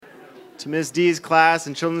to Miss D's class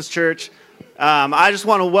and Children's Church. I just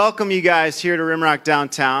want to welcome you guys here to Rimrock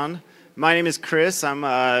Downtown. My name is Chris. I'm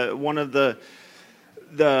one of the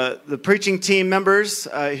preaching team members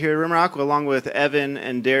here at Rimrock, along with Evan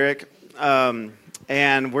and Derek.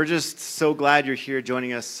 And we're just so glad you're here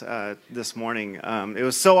joining us this morning. It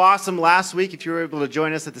was so awesome last week, if you were able to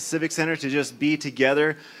join us at the Civic Center, to just be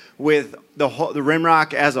together with the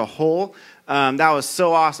Rimrock as a whole. That was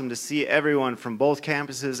so awesome to see everyone from both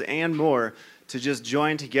campuses and more to just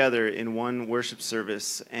join together in one worship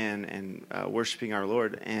service and worshiping our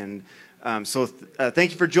Lord. And so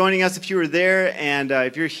thank you for joining us if you were there, and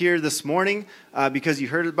if you're here this morning because you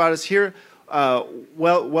heard about us here,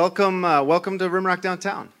 welcome to Rimrock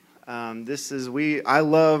Downtown. I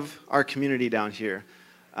love our community down here.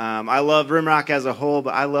 I love Rimrock as a whole,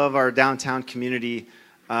 but I love our downtown community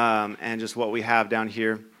and just what we have down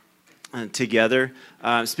here together.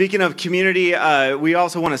 Speaking of community, we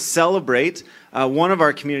also want to celebrate one of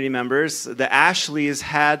our community members. The Ashleys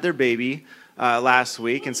had their baby last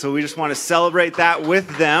week, and so we just want to celebrate that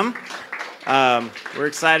with them. We're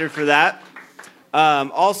excited for that.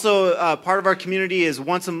 Also, part of our community is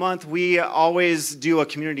once a month we always do a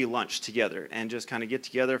community lunch together and just kind of get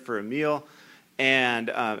together for a meal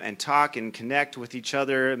and talk and connect with each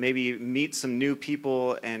other, maybe meet some new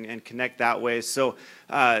people and connect that way. So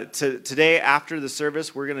today after the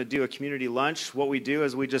service, we're going to do a community lunch. What we do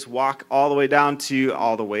is we just walk all the way down to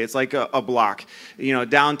it's like a block,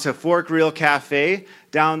 down to Fork Reel Cafe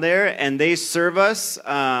down there, and they serve us.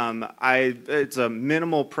 It's a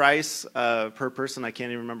minimal price per person. I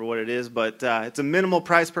can't even remember what it is, but it's a minimal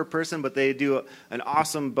price per person, but they do an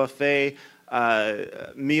awesome buffet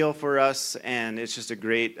meal for us, and it's just a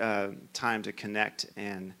great time to connect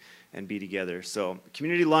and be together. So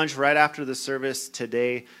community lunch right after the service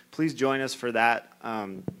today. Please join us for that.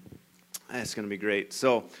 It's going to be great.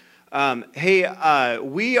 So we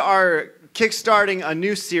are kickstarting a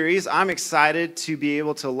new series. I'm excited to be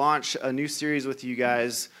able to launch a new series with you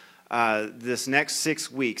guys this next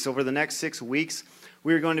 6 weeks. Over the next 6 weeks,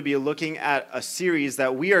 we're going to be looking at a series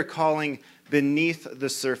that we are calling Beneath the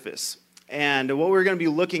Surface. And what we're going to be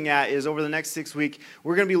looking at is, over the next 6 weeks,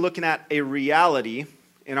 we're going to be looking at a reality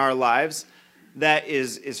in our lives that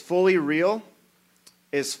is fully real,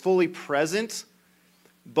 is fully present,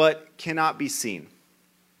 but cannot be seen.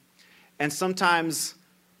 And sometimes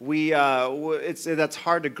that's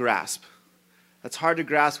hard to grasp. That's hard to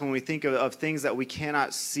grasp when we think of things that we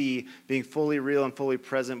cannot see being fully real and fully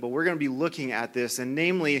present. But we're going to be looking at this, and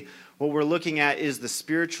namely, what we're looking at is the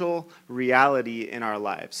spiritual reality in our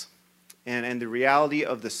lives. And the reality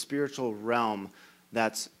of the spiritual realm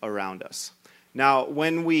that's around us. Now,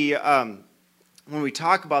 when we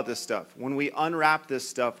talk about this stuff, when we unwrap this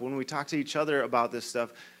stuff, when we talk to each other about this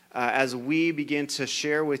stuff, as we begin to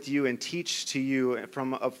share with you and teach to you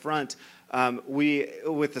from up front,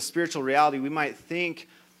 with the spiritual reality, we might think,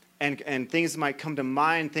 and things might come to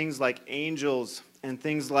mind, things like angels, and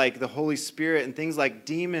things like the Holy Spirit, and things like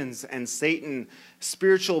demons and Satan,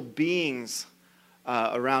 spiritual beings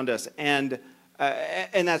around us, and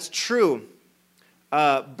that's true.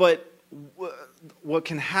 But what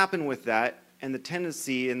can happen with that, and the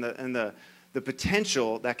tendency and the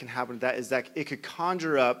potential that can happen with that, is that it could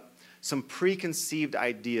conjure up some preconceived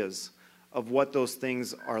ideas of what those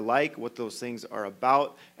things are like, what those things are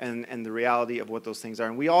about, and the reality of what those things are.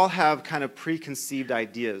 And we all have kind of preconceived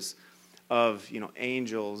ideas of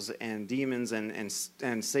angels and demons and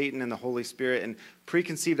Satan and the Holy Spirit, and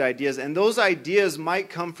preconceived ideas, and those ideas might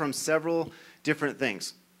come from several different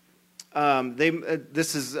things.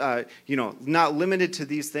 This is not limited to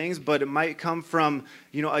these things, but it might come from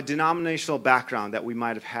a denominational background that we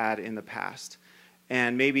might have had in the past,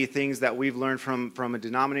 and maybe things that we've learned from a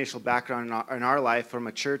denominational background in our life, from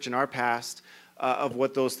a church in our past, of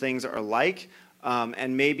what those things are like.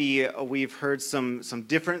 And maybe we've heard some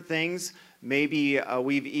different things. Maybe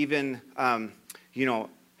we've even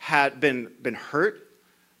had been hurt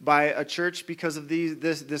by a church because of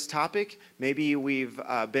this topic. Maybe we've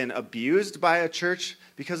been abused by a church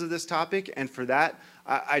because of this topic. And for that,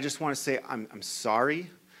 I just want to say I'm sorry.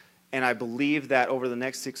 And I believe that over the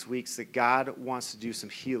next 6 weeks that God wants to do some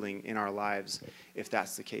healing in our lives, if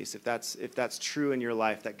that's the case. If that's true in your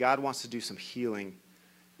life, that God wants to do some healing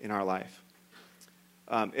in our life.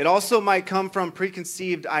 It also might come from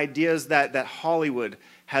preconceived ideas that Hollywood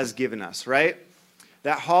has given us, right?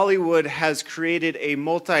 That Hollywood has created a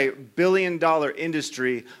multi-billion-dollar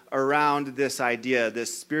industry around this idea,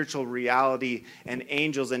 this spiritual reality and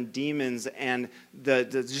angels and demons and the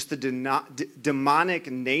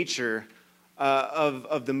demonic nature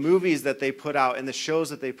of the movies that they put out and the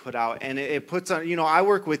shows that they put out. And it puts on, I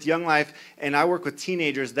work with Young Life and I work with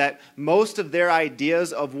teenagers that most of their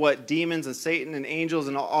ideas of what demons and Satan and angels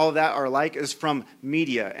and all of that are like is from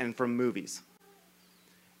media and from movies.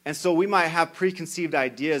 And so we might have preconceived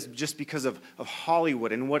ideas just because of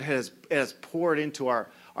Hollywood and what it has poured into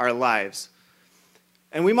our lives.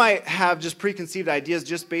 And we might have just preconceived ideas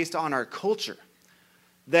just based on our culture.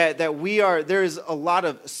 That there is a lot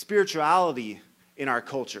of spirituality in our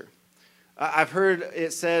culture. I've heard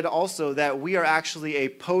it said also that we are actually a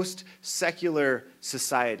post-secular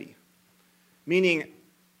society. Meaning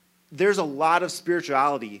there's a lot of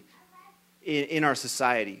spirituality in our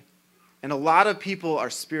society. And a lot of people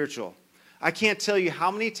are spiritual. I can't tell you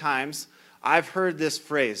how many times I've heard this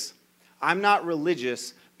phrase, I'm not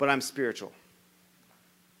religious, but I'm spiritual.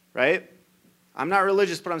 Right? I'm not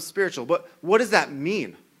religious, but I'm spiritual. But what does that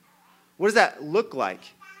mean? What does that look like?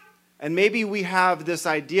 And maybe we have this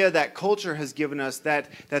idea that culture has given us that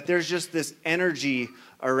there's just this energy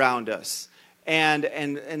around us and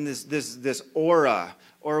this aura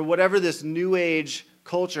or whatever this new age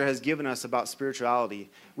culture has given us about spirituality.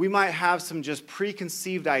 We might have some just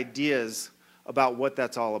preconceived ideas about what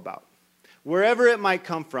that's all about. Wherever it might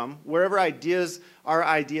come from, wherever our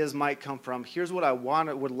ideas might come from, here's what I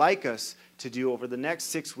would like us to do over the next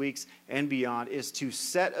 6 weeks and beyond is to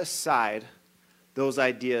set aside those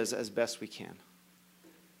ideas as best we can.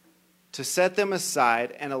 To set them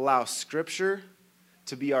aside and allow Scripture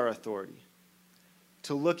to be our authority.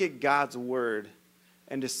 To look at God's Word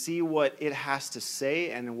and to see what it has to say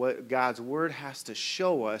and what God's Word has to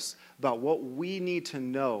show us about what we need to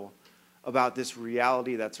know about this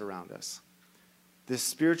reality that's around us. This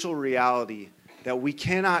spiritual reality that we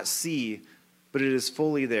cannot see, but it is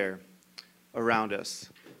fully there around us.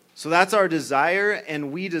 So that's our desire,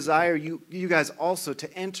 and we desire you guys also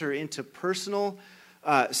to enter into personal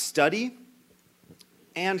study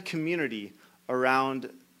and community around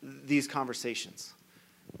these conversations.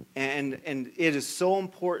 And it is so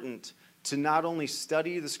important to not only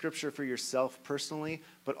study the Scripture for yourself personally,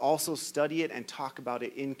 but also study it and talk about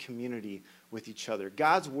it in community with each other.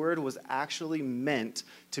 God's Word was actually meant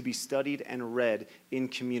to be studied and read in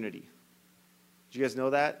community. Did you guys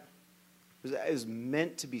know that? It was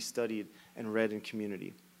meant to be studied and read in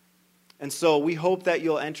community. And so we hope that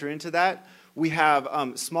you'll enter into that. We have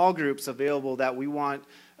small groups available that we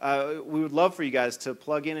would love for you guys to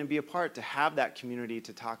plug in and be a part, to have that community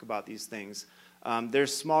to talk about these things.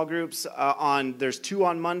 There's small groups there's 2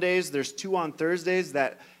 on Mondays, there's 2 on Thursdays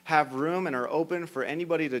that have room and are open for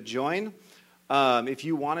anybody to join. If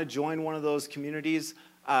you want to join one of those communities,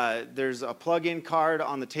 there's a plug-in card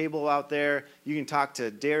on the table out there. You can talk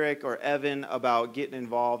to Derek or Evan about getting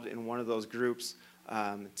involved in one of those groups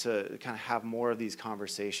to kind of have more of these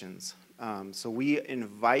conversations. So we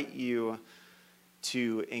invite you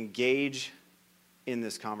to engage in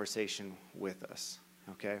this conversation with us,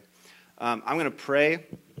 okay? I'm going to pray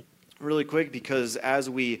really quick because as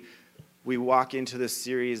we walk into this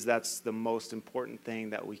series, that's the most important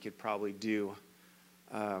thing that we could probably do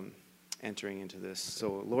entering into this.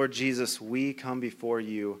 So, Lord Jesus, we come before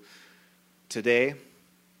you today,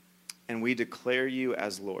 and we declare you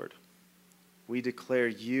as Lord. We declare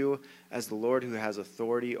you as the Lord who has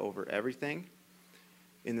authority over everything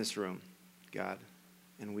in this room, God.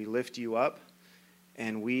 And we lift you up,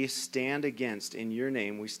 and we stand against, in your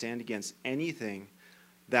name, we stand against anything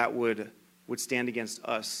that would stand against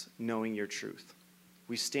us knowing your truth.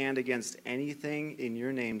 We stand against anything in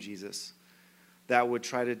your name, Jesus, that would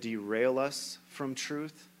try to derail us from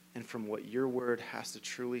truth and from what your word has to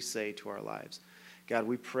truly say to our lives. God,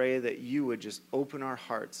 we pray that you would just open our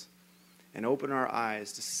hearts and open our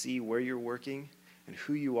eyes to see where you're working and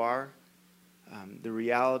who you are, the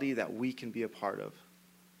reality that we can be a part of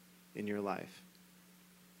in your life.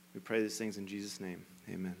 We pray these things in Jesus' name.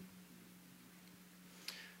 Amen.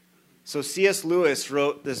 So C.S. Lewis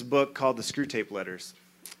wrote this book called The Screwtape Letters.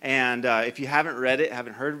 And if you haven't read it,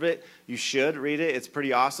 haven't heard of it, you should read it. It's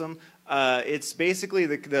pretty awesome. It's basically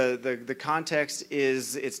the context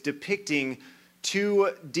is it's depicting 2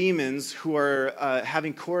 demons who are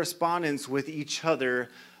having correspondence with each other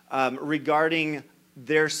regarding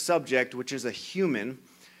their subject, which is a human,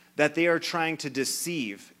 that they are trying to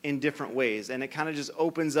deceive in different ways. And it kind of just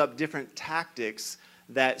opens up different tactics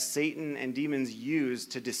that Satan and demons use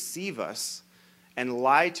to deceive us and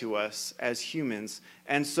lie to us as humans.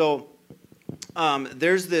 And so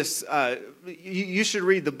there's this, you should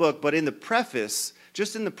read the book, but in the preface,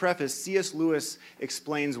 just in the preface, C.S. Lewis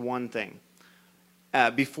explains one thing.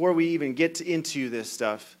 Before we even get into this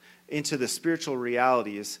stuff, into the spiritual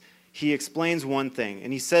realities, he explains one thing,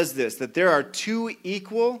 and he says this, that there are two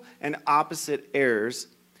equal and opposite errors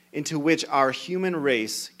into which our human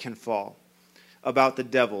race can fall about the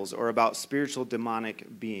devils or about spiritual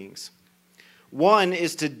demonic beings. One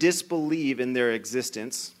is to disbelieve in their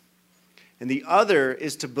existence, and the other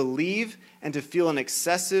is to believe and to feel an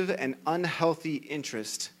excessive and unhealthy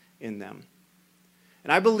interest in them.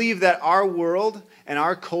 And I believe that our world and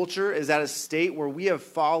our culture is at a state where we have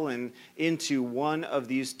fallen into one of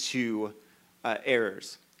these two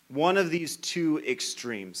errors, one of these two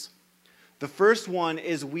extremes. The first one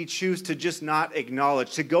is we choose to just not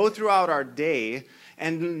acknowledge, to go throughout our day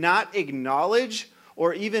and not acknowledge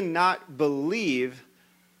or even not believe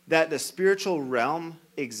that the spiritual realm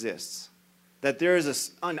exists, that there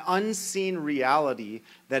is an unseen reality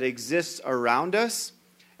that exists around us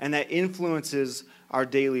and that influences our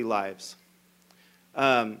daily lives.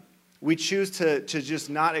 We choose to just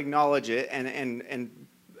not acknowledge it, and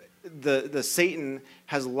the Satan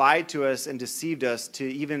has lied to us and deceived us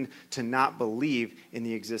to not believe in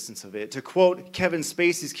the existence of it. To quote Kevin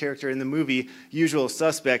Spacey's character in the movie Usual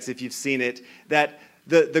Suspects, if you've seen it, that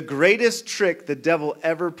the greatest trick the devil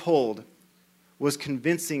ever pulled was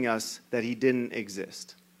convincing us that he didn't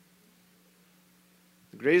exist.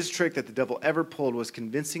 The greatest trick that the devil ever pulled was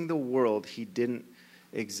convincing the world he didn't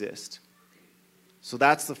exist. So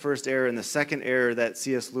that's the first error. And the second error that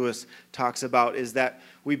C.S. Lewis talks about is that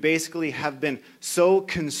we basically have been so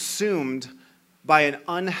consumed by an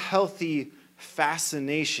unhealthy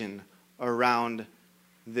fascination around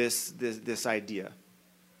this idea.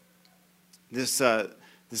 This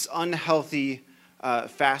unhealthy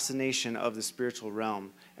fascination of the spiritual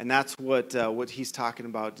realm. And that's what he's talking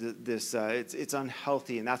about. It's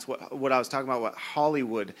unhealthy, and that's what I was talking about, what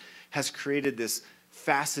Hollywood has created, this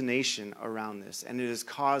fascination around this, and it has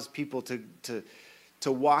caused people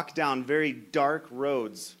to walk down very dark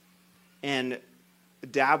roads and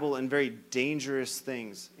dabble in very dangerous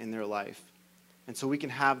things in their life. And so we can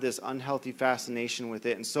have this unhealthy fascination with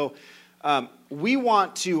it. And so we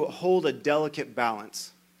want to hold a delicate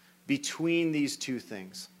balance between these two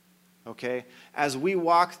things. Okay? As we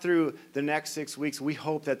walk through the next 6 weeks, we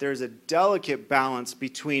hope that there's a delicate balance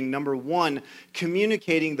between, number one,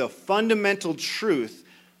 communicating the fundamental truth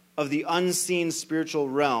of the unseen spiritual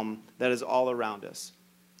realm that is all around us.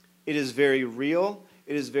 It is very real,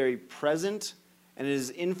 it is very present, and it is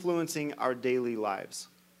influencing our daily lives.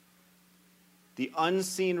 The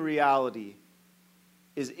unseen reality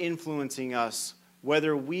is influencing us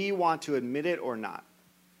whether we want to admit it or not.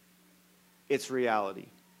 It's reality.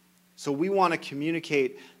 So we want to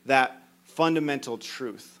communicate that fundamental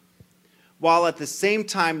truth, while at the same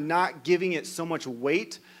time not giving it so much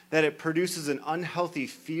weight that it produces an unhealthy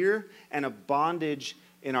fear and a bondage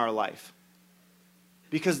in our life.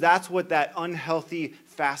 Because that's what that unhealthy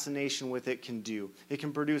fascination with it can do. It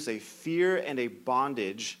can produce a fear and a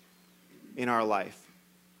bondage in our life.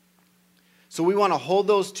 So we want to hold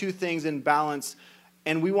those two things in balance,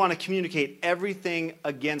 and we want to communicate everything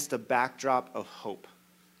against a backdrop of hope.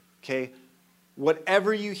 Okay?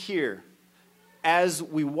 Whatever you hear as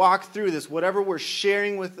we walk through this, whatever we're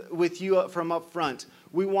sharing with you from up front,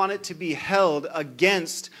 we want it to be held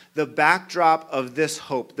against the backdrop of this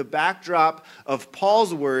hope, the backdrop of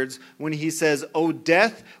Paul's words when he says, "O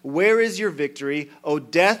death, where is your victory? O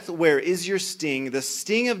death, where is your sting? The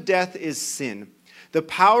sting of death is sin. The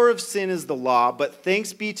power of sin is the law, but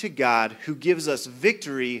thanks be to God who gives us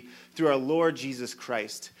victory through our Lord Jesus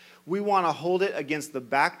Christ." We want to hold it against the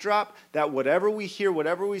backdrop that whatever we hear,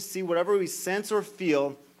 whatever we see, whatever we sense or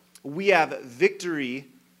feel, we have victory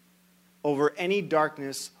over any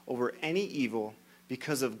darkness, over any evil,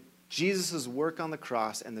 because of Jesus' work on the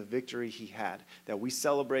cross and the victory he had that we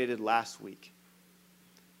celebrated last week.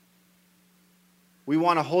 We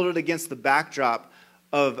want to hold it against the backdrop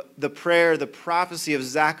of the prayer, the prophecy of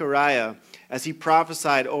Zechariah as he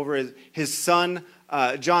prophesied over his son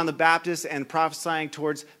John the Baptist and prophesying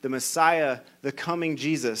towards the Messiah, the coming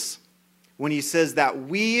Jesus, when he says that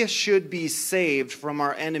we should be saved from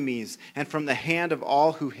our enemies and from the hand of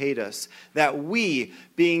all who hate us, that we,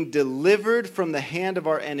 being delivered from the hand of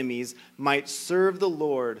our enemies, might serve the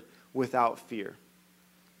Lord without fear.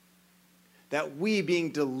 That we,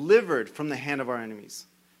 being delivered from the hand of our enemies.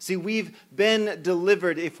 See, we've been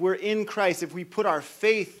delivered if we're in Christ, if we put our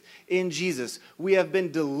faith in Jesus. We have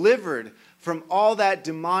been delivered from all that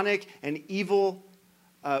demonic and evil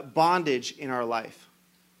bondage in our life.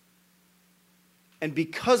 And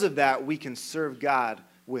because of that, we can serve God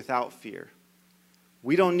without fear.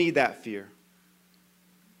 We don't need that fear.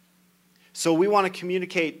 So we want to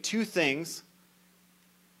communicate two things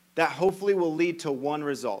that hopefully will lead to one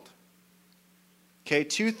result. Okay,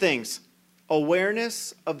 two things.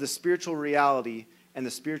 Awareness of the spiritual reality and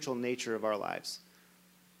the spiritual nature of our lives.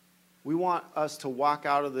 We want us to walk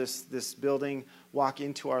out of this building, walk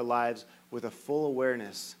into our lives with a full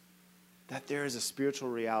awareness that there is a spiritual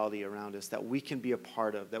reality around us that we can be a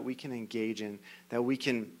part of, that we can engage in, that we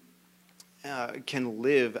can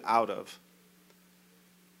live out of.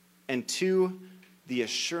 And two, the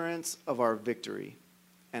assurance of our victory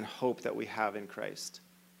and hope that we have in Christ.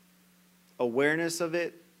 Awareness of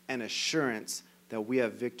it and assurance that we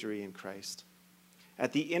have victory in Christ.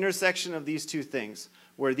 At the intersection of these two things,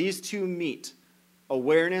 where these two meet,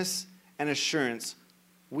 awareness and assurance,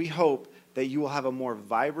 we hope that you will have a more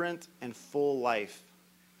vibrant and full life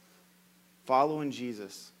following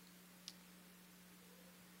Jesus.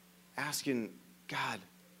 Asking, God,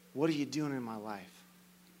 what are you doing in my life?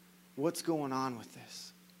 What's going on with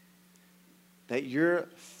this? That your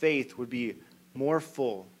faith would be more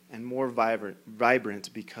full and more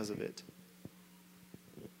vibrant because of it.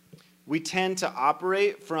 We tend to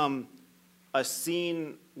operate from a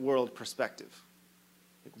seen world perspective.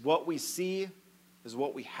 Like what we see is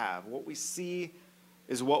what we have. What we see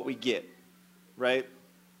is what we get, right?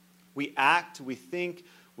 We act, we think,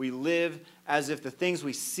 we live as if the things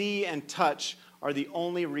we see and touch are the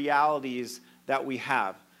only realities that we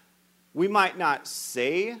have. We might not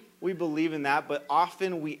say we believe in that, but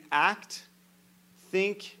often we act,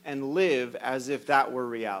 think, and live as if that were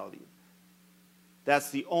reality.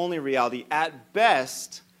 That's the only reality. At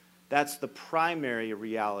best, that's the primary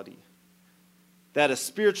reality. That a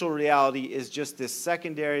spiritual reality is just this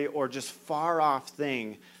secondary or just far off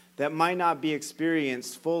thing that might not be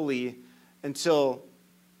experienced fully until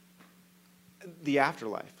the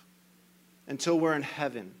afterlife, until we're in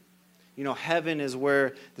heaven. You know, heaven is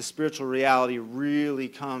where the spiritual reality really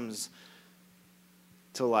comes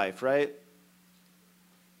to life, right?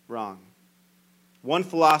 Wrong. One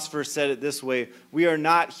philosopher said it this way: we are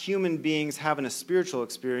not human beings having a spiritual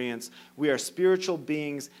experience. We are spiritual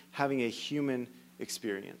beings having a human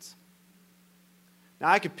experience. Now,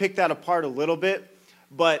 I could pick that apart a little bit,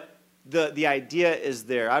 but the idea is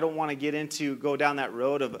there. I don't want to go down that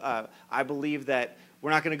road of, I believe that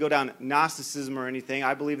we're not going to go down Gnosticism or anything.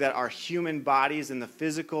 I believe that our human bodies and the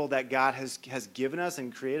physical that God has given us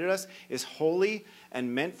and created us is holy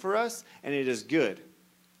and meant for us, and it is good.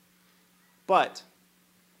 But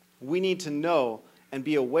we need to know and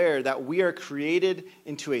be aware that we are created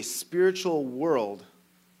into a spiritual world,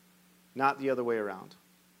 not the other way around.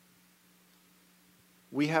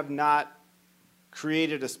 We have not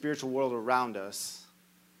created a spiritual world around us.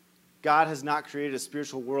 God has not created a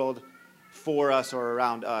spiritual world for us or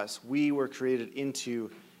around us. We were created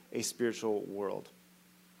into a spiritual world.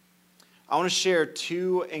 I want to share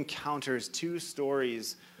two encounters, two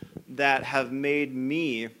stories that have made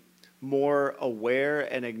me more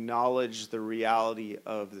aware and acknowledge the reality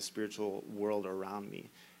of the spiritual world around me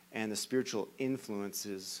and the spiritual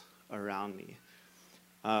influences around me.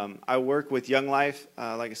 I work with Young Life,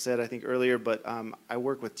 like I said, I think earlier, but I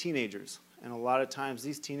work with teenagers. And a lot of times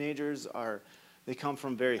these teenagers they come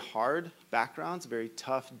from very hard backgrounds, very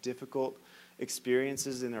tough, difficult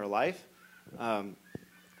experiences in their life.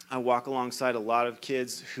 I walk alongside a lot of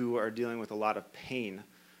kids who are dealing with a lot of pain,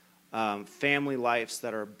 family lives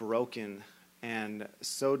that are broken and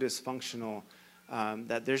so dysfunctional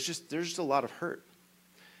that there's just a lot of hurt.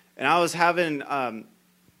 And I was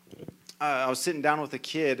sitting down with a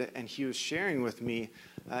kid, and he was sharing with me.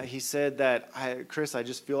 He said that, Chris, I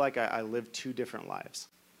just feel like I live two different lives.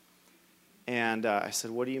 And I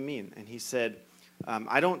said, what do you mean? And he said,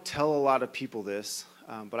 I don't tell a lot of people this,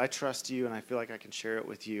 but I trust you, and I feel like I can share it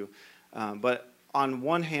with you. But on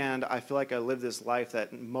one hand, I feel like I live this life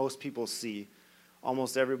that most people see.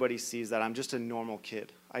 Almost everybody sees that I'm just a normal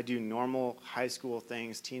kid. I do normal high school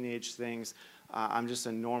things, teenage things. I'm just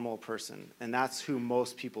a normal person, and that's who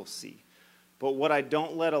most people see. But what I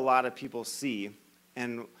don't let a lot of people see,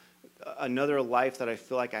 and another life that I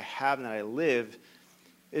feel like I have and that I live,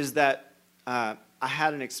 is that I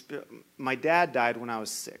had an experience. My dad died when I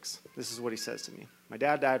was 6. This is what he says to me. My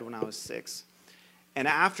dad died when I was 6. And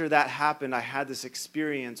after that happened, I had this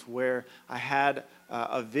experience where I had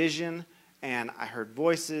a vision, and I heard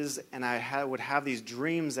voices, and I would have these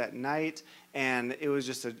dreams at night, and it was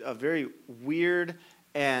just a very weird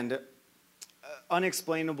and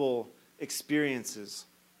unexplainable experiences.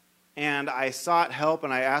 And I sought help,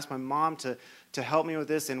 and I asked my mom to help me with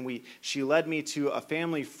this, and she led me to a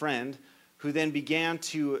family friend who then began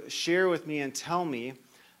to share with me and tell me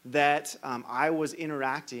that I was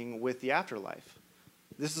interacting with the afterlife.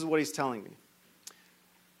 This is what he's telling me.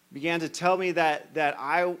 Began to tell me that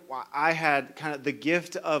I had kind of the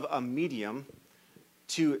gift of a medium,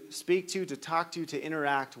 to speak to talk to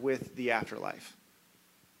interact with the afterlife.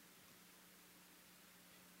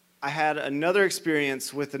 I had another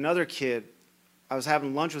experience with another kid. I was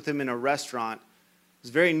having lunch with him in a restaurant. It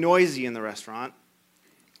was very noisy in the restaurant,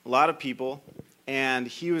 a lot of people, and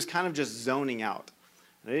he was kind of just zoning out.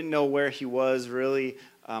 I didn't know where he was really.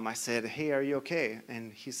 I said, "Hey, are you okay?"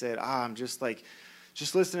 And he said, "I'm just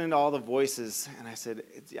listening to all the voices." And I said,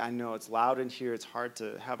 "I know it's loud in here. It's hard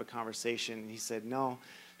to have a conversation." And he said, "No,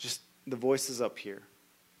 just the voices up here."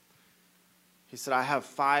 He said, "I have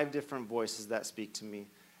 5 different voices that speak to me."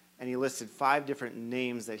 And he listed 5 different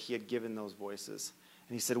names that he had given those voices.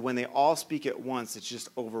 And he said, when they all speak at once, it's just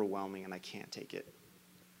overwhelming and I can't take it.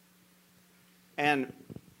 And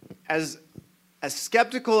as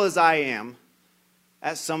skeptical as I am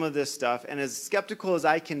at some of this stuff, and as skeptical as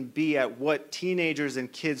I can be at what teenagers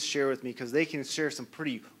and kids share with me, because they can share some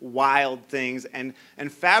pretty wild things and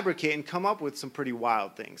fabricate and come up with some pretty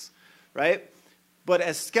wild things, right? But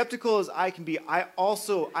as skeptical as I can be,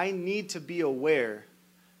 I need to be aware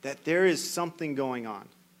that there is something going on.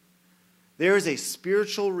 There is a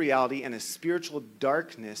spiritual reality and a spiritual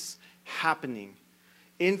darkness happening,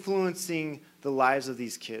 influencing the lives of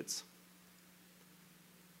these kids.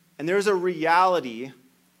 And there's a reality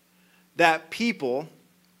that people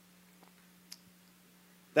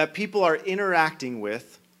are interacting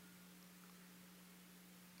with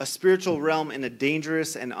a spiritual realm in a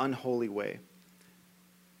dangerous and unholy way.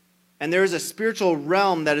 And there is a spiritual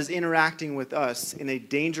realm that is interacting with us in a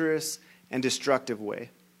dangerous and destructive way.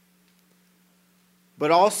 But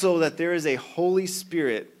also that there is a Holy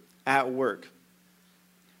Spirit at work.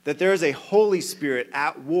 That there is a Holy Spirit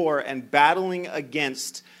at war and battling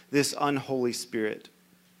against this unholy spirit.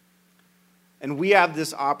 And we have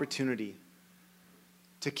this opportunity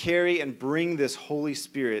to carry and bring this Holy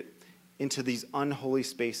Spirit into these unholy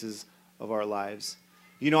spaces of our lives.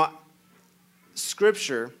 You know,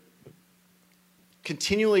 Scripture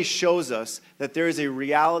continually shows us that there is a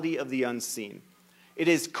reality of the unseen. It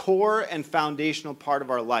is core and foundational part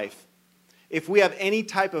of our life. If we have any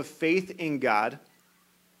type of faith in God,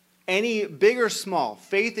 any big or small,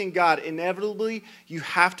 faith in God, inevitably you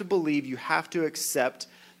have to believe, you have to accept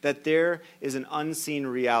that there is an unseen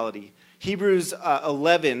reality. Hebrews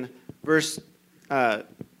 11, verse 1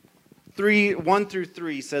 through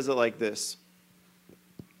 3 says it like this.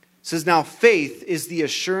 It says, "Now faith is the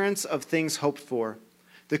assurance of things hoped for,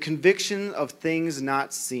 the conviction of things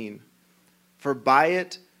not seen. For by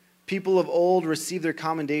it people of old received their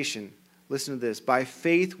commendation." Listen to this. "By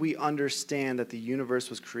faith we understand that the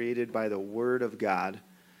universe was created by the word of God,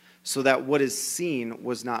 so that what is seen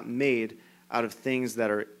was not made out of things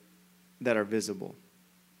that are visible."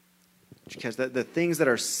 Because the things that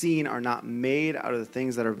are seen are not made out of the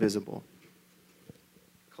things that are visible.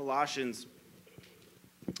 Colossians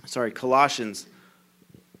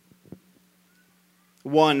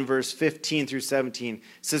 1, verse 15 through 17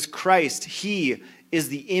 says, "Christ, he is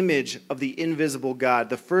the image of the invisible God,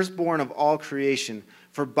 the firstborn of all creation.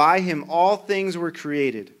 For by him all things were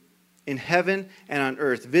created, in heaven and on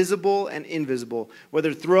earth, visible and invisible,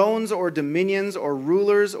 whether thrones or dominions or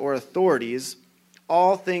rulers or authorities,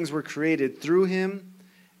 all things were created through him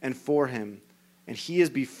and for him. And he is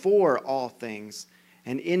before all things,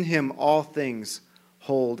 and in him all things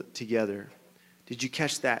hold together." Did you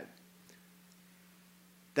catch that?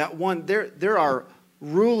 That one, there are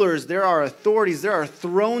rulers, there are authorities, there are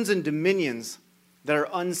thrones and dominions that are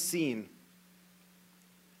unseen.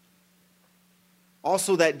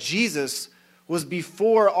 Also that Jesus was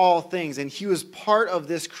before all things, and he was part of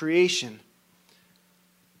this creation.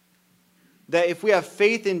 That if we have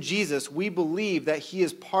faith in Jesus, we believe that he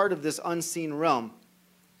is part of this unseen realm.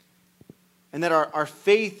 And that our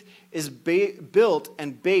faith is built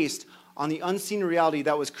and based on the unseen reality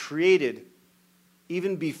that was created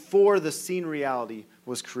even before the seen reality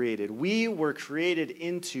was created. We were created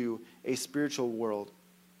into a spiritual world.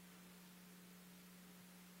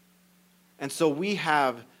 And so we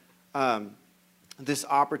have this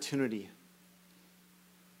opportunity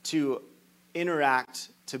to interact,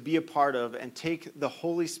 to be a part of, and take the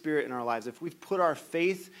Holy Spirit in our lives. If we've put our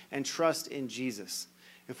faith and trust in Jesus,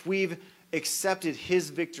 if we've accepted his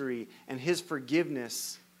victory and his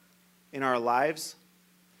forgiveness in our lives,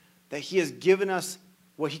 that he has given us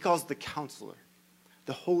what he calls the counselor,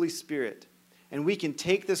 the Holy Spirit. And we can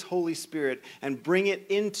take this Holy Spirit and bring it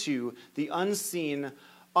into the unseen,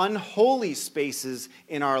 unholy spaces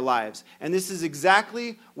in our lives. And this is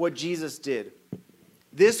exactly what Jesus did.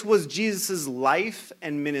 This was Jesus' life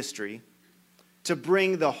and ministry, to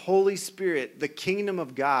bring the Holy Spirit, the kingdom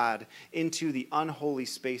of God, into the unholy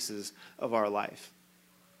spaces of our life.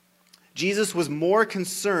 Jesus was more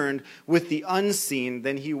concerned with the unseen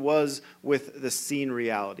than he was with the seen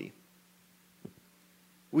reality.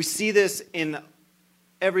 We see this in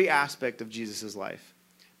every aspect of Jesus' life,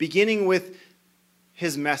 beginning with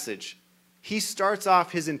his message. He starts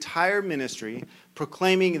off his entire ministry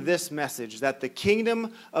proclaiming this message, that the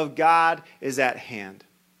kingdom of God is at hand.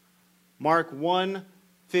 Mark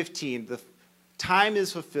 1:15, the time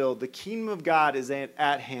is fulfilled, the kingdom of God is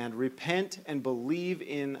at hand. Repent and believe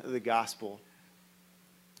in the gospel.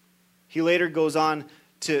 He later goes on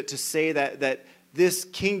to say that this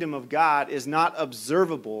kingdom of God is not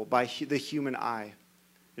observable by the human eye.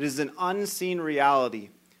 It is an unseen reality.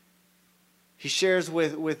 He shares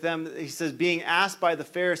with them, he says, being asked by the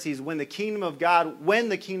Pharisees when the kingdom of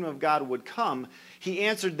God would come, he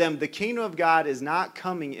answered them, the kingdom of God is not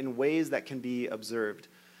coming in ways that can be observed.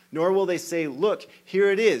 Nor will they say, look,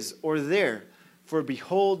 here it is, or there. For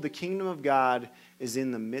behold, the kingdom of God is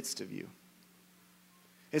in the midst of you.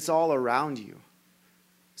 It's all around you.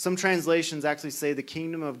 Some translations actually say the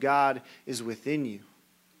kingdom of God is within you.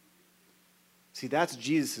 See, that's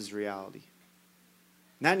Jesus' reality.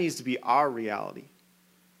 And that needs to be our reality.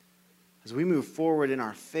 As we move forward in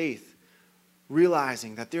our faith,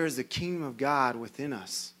 realizing that there is the kingdom of God within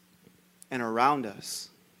us and around us.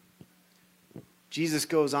 Jesus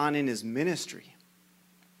goes on in his ministry.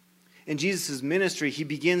 In Jesus' ministry, he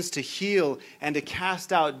begins to heal and to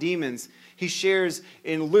cast out demons. He shares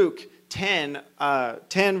in Luke 40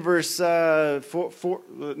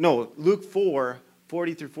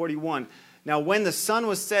 through 41. Now, when the sun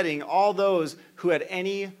was setting, all those who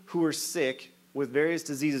were sick with various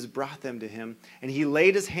diseases brought them to him, and he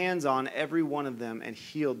laid his hands on every one of them and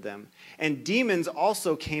healed them. And demons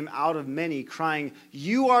also came out of many, crying,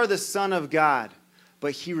 "You are the Son of God."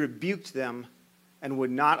 But he rebuked them and would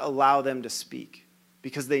not allow them to speak,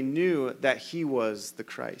 because they knew that he was the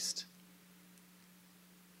Christ.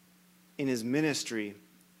 In his ministry,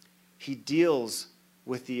 he deals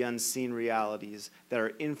with the unseen realities that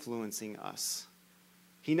are influencing us.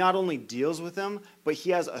 He not only deals with them, but he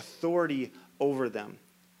has authority over them.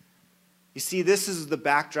 You see, this is the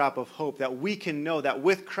backdrop of hope, that we can know that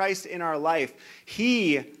with Christ in our life,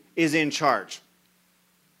 he is in charge.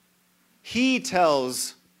 He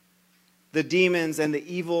tells the demons and the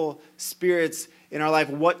evil spirits in our life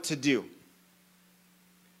what to do.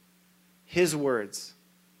 His words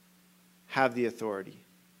have the authority.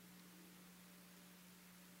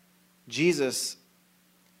 Jesus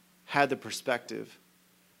had the perspective.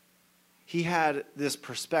 He had this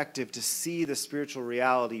perspective to see the spiritual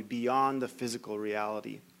reality beyond the physical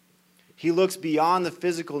reality. He looks beyond the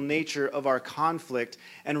physical nature of our conflict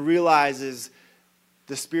and realizes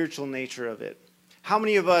the spiritual nature of it. How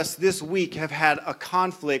many of us this week have had a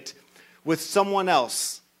conflict with someone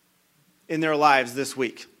else in their lives this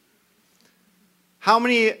week? How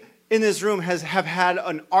many in this room have had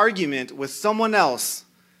an argument with someone else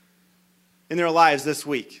in their lives this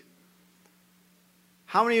week?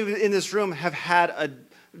 How many in this room have had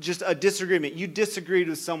just a disagreement? You disagreed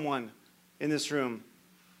with someone in this room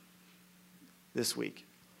this week.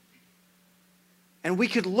 And we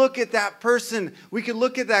could look at that person, we could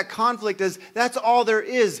look at that conflict as that's all there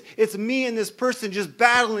is. It's me and this person just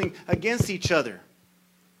battling against each other.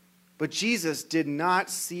 But Jesus did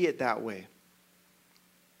not see it that way.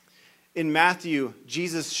 In Matthew,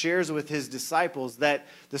 Jesus shares with his disciples that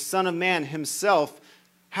the Son of Man himself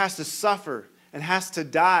has to suffer and has to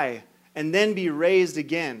die and then be raised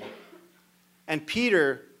again. And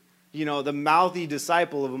Peter, the mouthy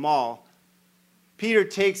disciple of them all, Peter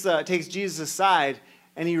takes Jesus aside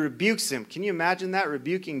and he rebukes him. Can you imagine that,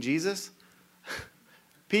 rebuking Jesus?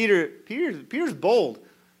 Peter's bold.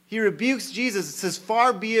 He rebukes Jesus and says,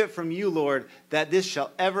 "Far be it from you, Lord, that this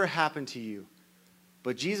shall ever happen to you."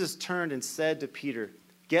 But Jesus turned and said to Peter,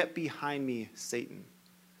 "Get behind me, Satan.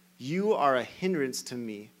 You are a hindrance to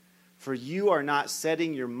me, for you are not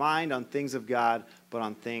setting your mind on things of God, but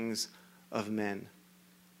on things of men."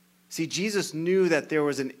 See, Jesus knew that there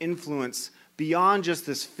was an influence beyond just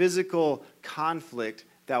this physical conflict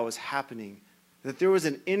that was happening, that there was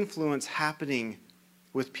an influence happening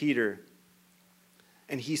with Peter.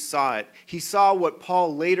 And he saw it. He saw what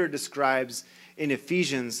Paul later describes in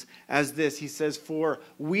Ephesians as this. He says, "For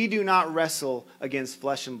we do not wrestle against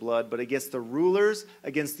flesh and blood, but against the rulers,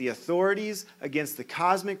 against the authorities, against the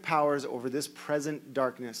cosmic powers over this present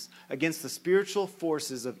darkness, against the spiritual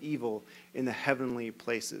forces of evil in the heavenly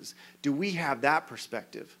places." Do we have that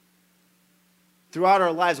perspective? Throughout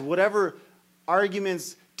our lives, whatever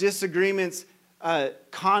arguments, disagreements,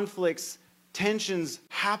 conflicts, tensions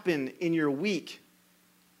happen in your week,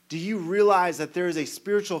 Do you realize that there is a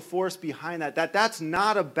spiritual force behind that? That's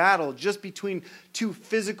not a battle just between two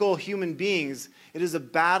physical human beings. It is a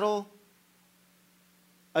battle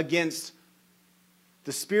against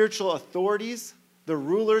the spiritual authorities, the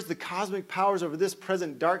rulers, the cosmic powers over this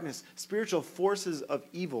present darkness, spiritual forces of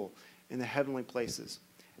evil in the heavenly places.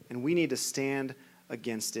 And we need to stand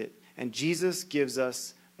against it. And Jesus gives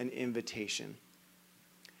us an invitation.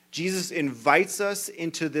 Jesus invites us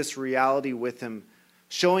into this reality with him,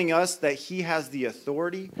 showing us that he has the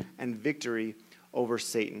authority and victory over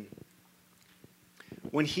Satan.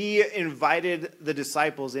 When he invited the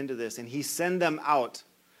disciples into this and he sends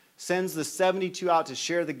the 72 out to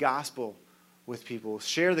share the gospel with people,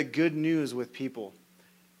 share the good news with people.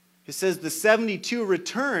 It says the 72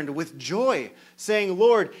 returned with joy, saying,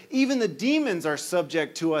 Lord, even the demons are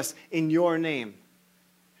subject to us in your name.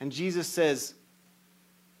 And Jesus says,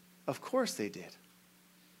 of course they did.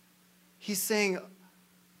 He's saying,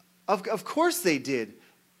 of course they did,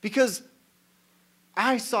 because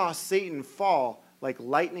I saw Satan fall like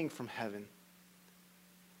lightning from heaven.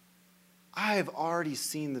 I have already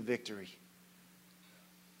seen the victory.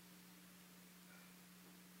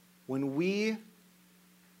 When we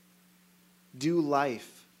do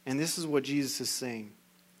life, and this is what Jesus is saying,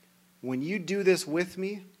 when you do this with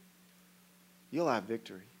me, you'll have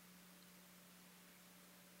victory.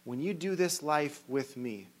 When you do this life with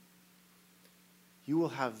me, you will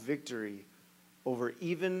have victory over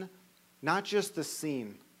even not just the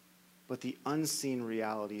seen, but the unseen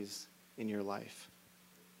realities in your life.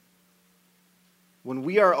 When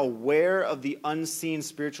we are aware of the unseen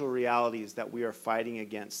spiritual realities that we are fighting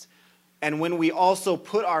against, and when we also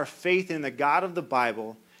put our faith in the God of the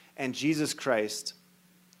Bible and Jesus Christ,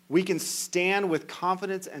 we can stand with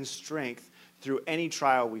confidence and strength through any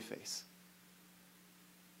trial we face.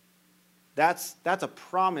 That's a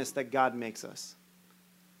promise that God makes us.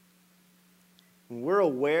 When we're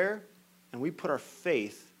aware and we put our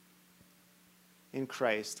faith in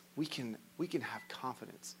Christ, we can have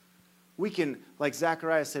confidence. We can, like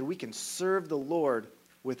Zechariah said, we can serve the Lord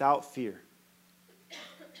without fear.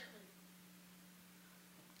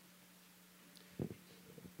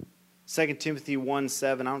 Second Timothy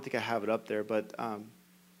 1:7, I don't think I have it up there, but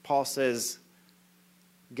Paul says,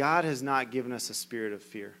 God has not given us a spirit of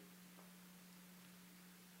fear.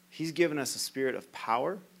 He's given us a spirit of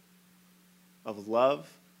power, of love,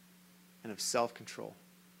 and of self-control.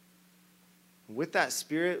 With that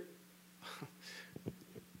spirit,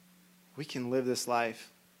 we can live this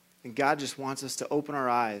life. And God just wants us to open our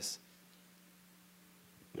eyes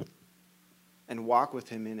and walk with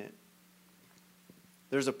him in it.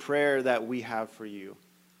 There's a prayer that we have for you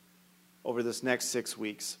over this next 6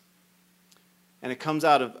 weeks. And it comes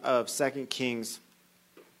out of 2 Kings.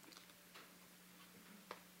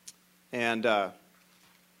 And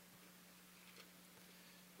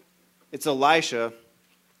it's Elisha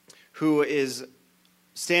who is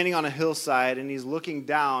standing on a hillside, and he's looking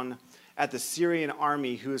down at the Syrian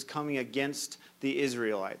army who is coming against the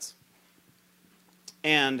Israelites.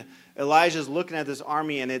 And Elijah's looking at this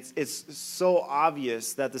army, and it's so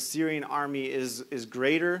obvious that the Syrian army is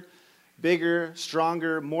greater, bigger,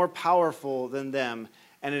 stronger, more powerful than them.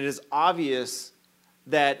 And it is obvious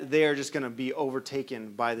that they are just going to be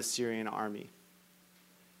overtaken by the Syrian army.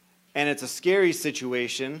 And it's a scary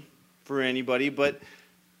situation for anybody, but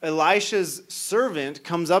Elisha's servant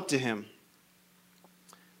comes up to him.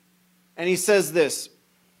 And he says this,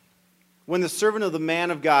 when the servant of the man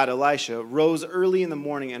of God, Elisha, rose early in the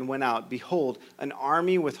morning and went out, behold, an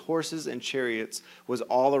army with horses and chariots was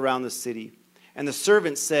all around the city. And the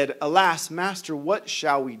servant said, Alas, master, what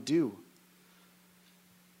shall we do?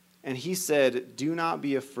 And he said, Do not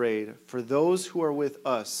be afraid, for those who are with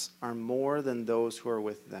us are more than those who are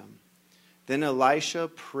with them. Then Elisha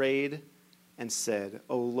prayed and said,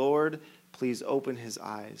 O Lord, please open his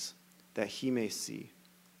eyes, that he may see.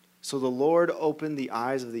 So the Lord opened the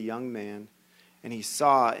eyes of the young man, and he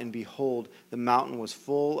saw, and behold, the mountain was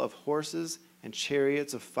full of horses and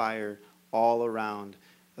chariots of fire all around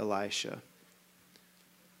Elisha.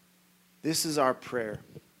 This is our prayer.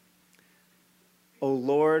 O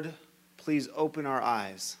Lord, please open our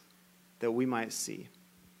eyes that we might see,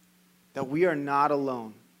 that we are not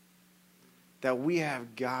alone, that we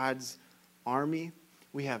have God's army,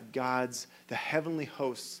 we have the heavenly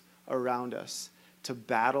hosts around us to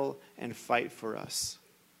battle and fight for us.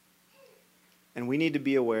 And we need to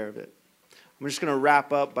be aware of it. I'm just going to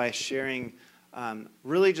wrap up by sharing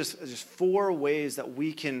really just 4 ways that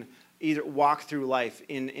we can either walk through life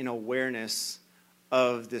in awareness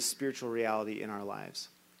of this spiritual reality in our lives.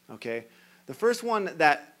 Okay? The first one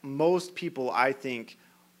that most people, I think,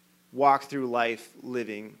 walk through life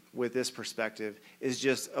living with this perspective is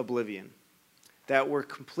just oblivion. That we're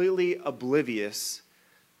completely oblivious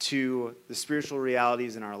to the spiritual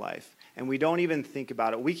realities in our life. And we don't even think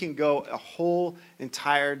about it. We can go a whole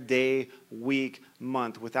entire day, week,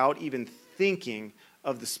 month without even thinking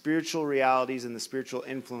of the spiritual realities and the spiritual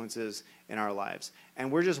influences in our lives.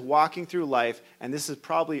 And we're just walking through life, and this is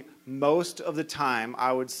probably most of the time,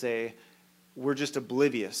 I would say, we're just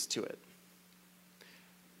oblivious to it.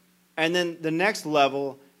 And then the next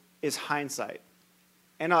level is hindsight.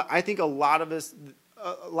 And I think a lot of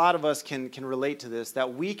us can relate to this,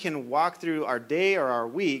 that we can walk through our day or our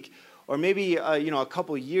week, or maybe a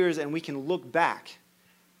couple years, and we can look back,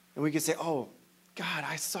 and we can say, "Oh, God,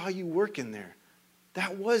 I saw you working there.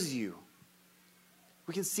 That was you."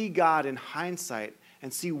 We can see God in hindsight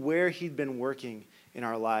and see where he'd been working in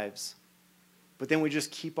our lives. But then we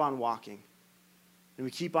just keep on walking. And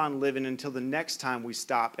we keep on living until the next time we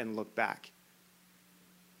stop and look back.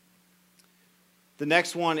 The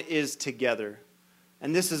next one is together.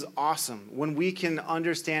 And this is awesome. When we can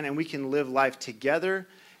understand and we can live life together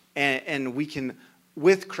and we can,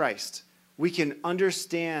 with Christ, we can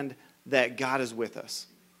understand that God is with us.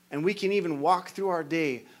 And we can even walk through our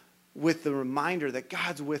day with the reminder that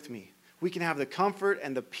God's with me. We can have the comfort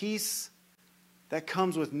and the peace that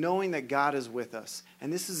comes with knowing that God is with us.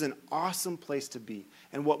 And this is an awesome place to be.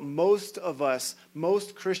 And what most of us,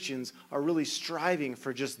 most Christians, are really striving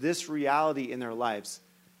for, just this reality in their lives.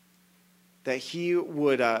 That he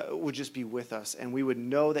would just be with us, and we would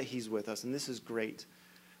know that he's with us. And this is great.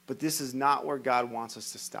 But this is not where God wants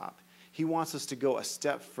us to stop. He wants us to go a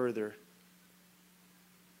step further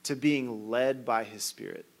to being led by his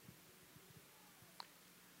Spirit.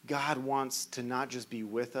 God wants to not just be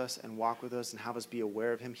with us and walk with us and have us be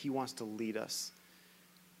aware of him. He wants to lead us.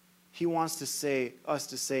 He wants to say,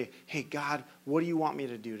 "Hey, God, what do you want me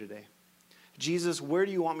to do today? Jesus, where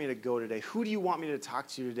do you want me to go today? Who do you want me to talk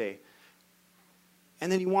to today?"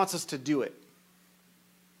 And then he wants us to do it.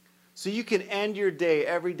 So you can end your day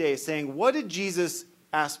every day saying, "What did Jesus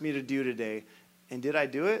ask me to do today? And did I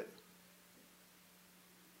do it?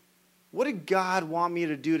 What did God want me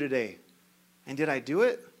to do today? And did I do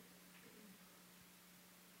it?"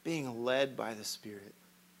 Being led by the Spirit.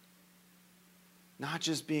 Not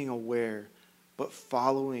just being aware, but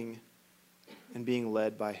following and being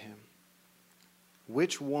led by him.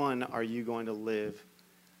 Which one are you going to live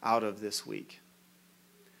out of this week?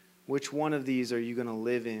 Which one of these are you going to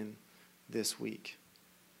live in this week?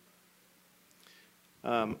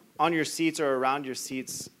 On your seats or around your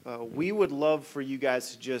seats, we would love for you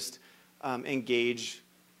guys to just engage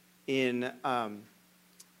in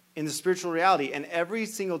the spiritual reality. And every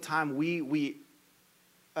single time we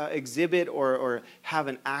exhibit or have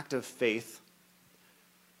an act of faith,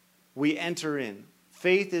 we enter in.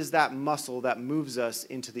 Faith is that muscle that moves us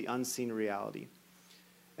into the unseen reality.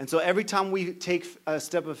 And so every time we take a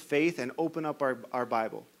step of faith and open up our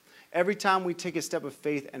Bible, every time we take a step of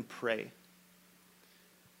faith and pray,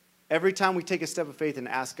 every time we take a step of faith and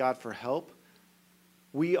ask God for help,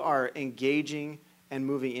 we are engaging and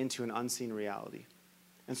moving into an unseen reality.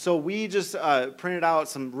 And so we just printed out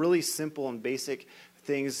some really simple and basic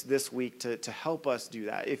things this week to help us do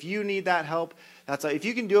that. If you need that help, if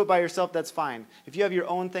you can do it by yourself, that's fine. If you have your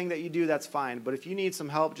own thing that you do, that's fine. But if you need some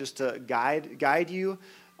help just to guide you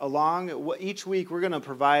along, each week we're going to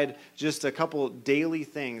provide just a couple daily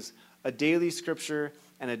things, a daily scripture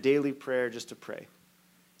and a daily prayer just to pray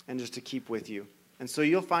and just to keep with you. And so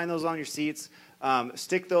you'll find those on your seats.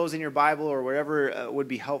 Stick those in your Bible or wherever would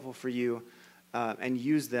be helpful for you, and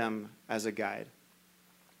use them as a guide.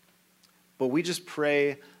 But we just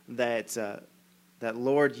pray that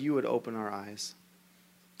Lord, you would open our eyes.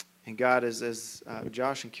 And God, as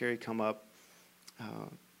Josh and Carrie come up,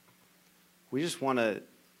 we just want to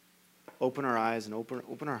open our eyes and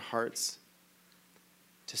open our hearts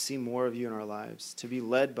to see more of you in our lives, to be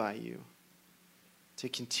led by you, to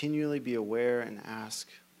continually be aware and ask,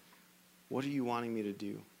 what are you wanting me to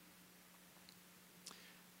do?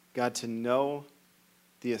 God, to know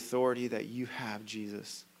the authority that you have,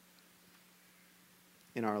 Jesus,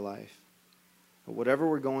 in our life. Whatever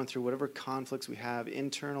we're going through, whatever conflicts we have,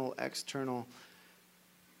 internal, external,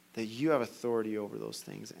 that you have authority over those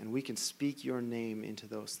things, and we can speak your name into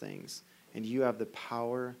those things, and you have the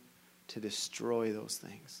power to destroy those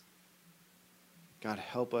things. God,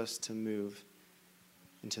 help us to move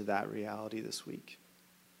into that reality this week.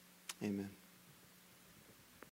 Amen.